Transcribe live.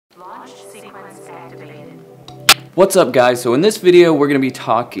Launch sequence activated. What's up guys? So in this video we're going to be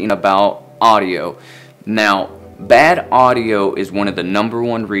talking about audio. Now, bad audio is one of the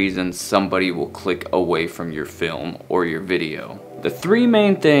 #1 reasons somebody will click away from your film or your video. The three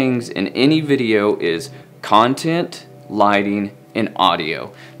main things in any video is content, lighting, and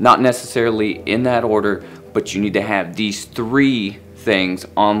audio. Not necessarily in that order, but you need to have these three things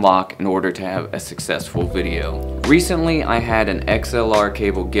on lock in order to have a successful video. Recently I had an XLR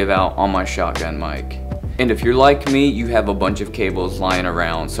cable give out on my shotgun mic. And if you're like me, you have a bunch of cables lying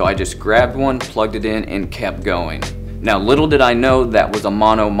around, so I just grabbed one, plugged it in, and kept going. Now little did I know that was a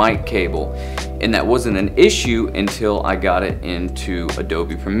mono mic cable, and that wasn't an issue until I got it into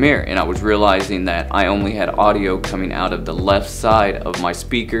Adobe Premiere, and I was realizing that I only had audio coming out of the left side of my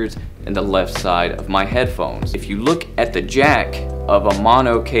speakers and the left side of my headphones. If you look at the jack of a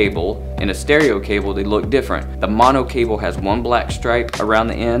mono cable and a stereo cable, they look different. The mono cable has one black stripe around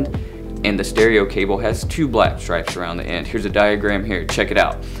the end, and the stereo cable has two black stripes around the end. Here's a diagram here, check it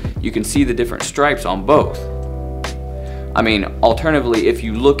out. You can see the different stripes on both. I mean, alternatively, if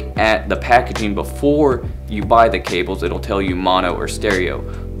you look at the packaging before you buy the cables, it'll tell you mono or stereo.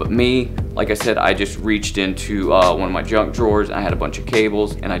 But me, like I said, I just reached into one of my junk drawers. I had a bunch of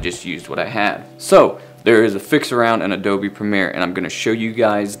cables and I just used what I had. So there is a fix around in Adobe Premiere, and I'm going to show you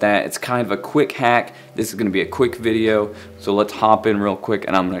guys that. It's kind of a quick hack. This is going to be a quick video, so let's hop in real quick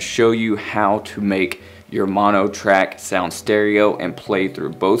and I'm going to show you how to make your mono track sound stereo and play through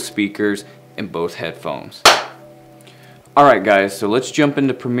both speakers and both headphones. Alright guys, so let's jump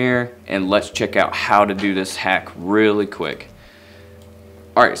into Premiere and let's check out how to do this hack really quick.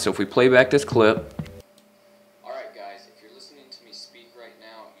 Alright, so if we play back this clip. Alright guys, if you're listening to me speak right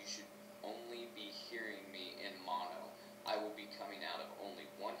now, you should only be hearing me in mono. I will be coming out of only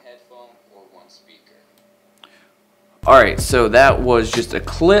one headphone or one speaker. Alright, so that was just a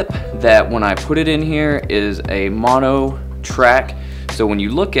clip that when I put it in here is a mono track. So when you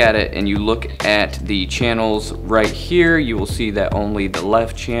look at it and you look at the channels right here, you will see that only the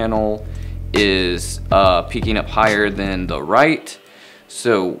left channel is peaking up higher than the right.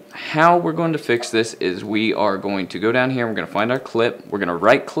 So how we're going to fix this is we are going to go down here, we're going to find our clip, we're going to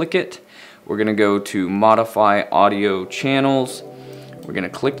right click it, we're going to go to modify audio channels, we're going to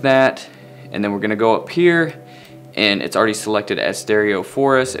click that, and then we're going to go up here, and it's already selected as stereo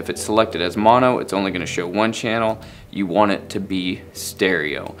for us. If it's selected as mono, it's only going to show one channel. You want it to be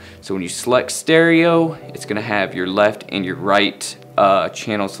stereo. So when you select stereo, it's going to have your left and your right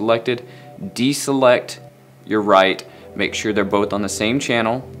channel selected. Deselect your right, make sure they're both on the same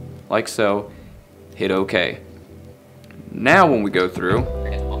channel, like so, hit OK. Now when we go through,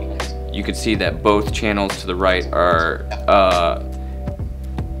 you can see that both channels to the right are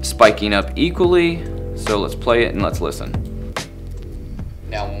spiking up equally. So let's play it and let's listen.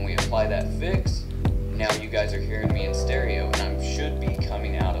 Now when we apply that fix, now you guys are hearing me in stereo, and I should be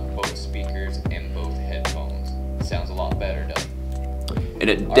coming out of both speakers and both headphones. It sounds a lot better, doesn't it? And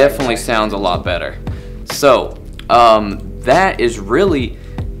it definitely sounds a lot better. So that is really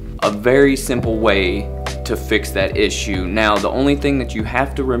a very simple way to fix that issue. Now the only thing that you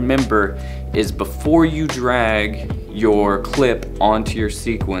have to remember is before you drag your clip onto your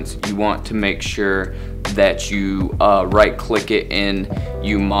sequence, you want to make sure that you right click it and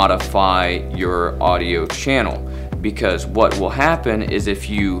you modify your audio channel, because what will happen is if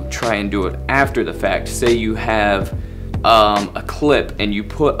you try and do it after the fact, say you have a clip and you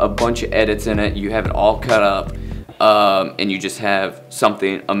put a bunch of edits in it, you have it all cut up, and you just have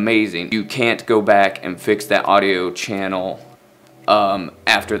something amazing, you can't go back and fix that audio channel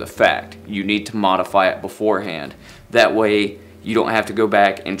after the fact. You need to modify it beforehand. That way you don't have to go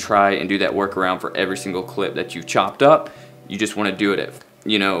back and try and do that workaround for every single clip that you've chopped up. You just want to do it,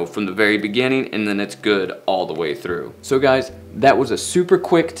 you know, from the very beginning, and then it's good all the way through. So guys, that was a super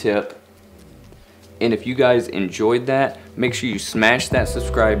quick tip. And if you guys enjoyed that, make sure you smash that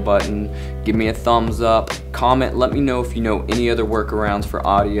subscribe button, give me a thumbs up, comment, let me know if you know any other workarounds for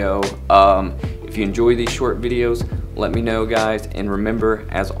audio. If you enjoy these short videos, let me know guys, and remember,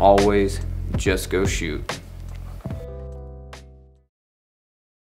 as always, just go shoot.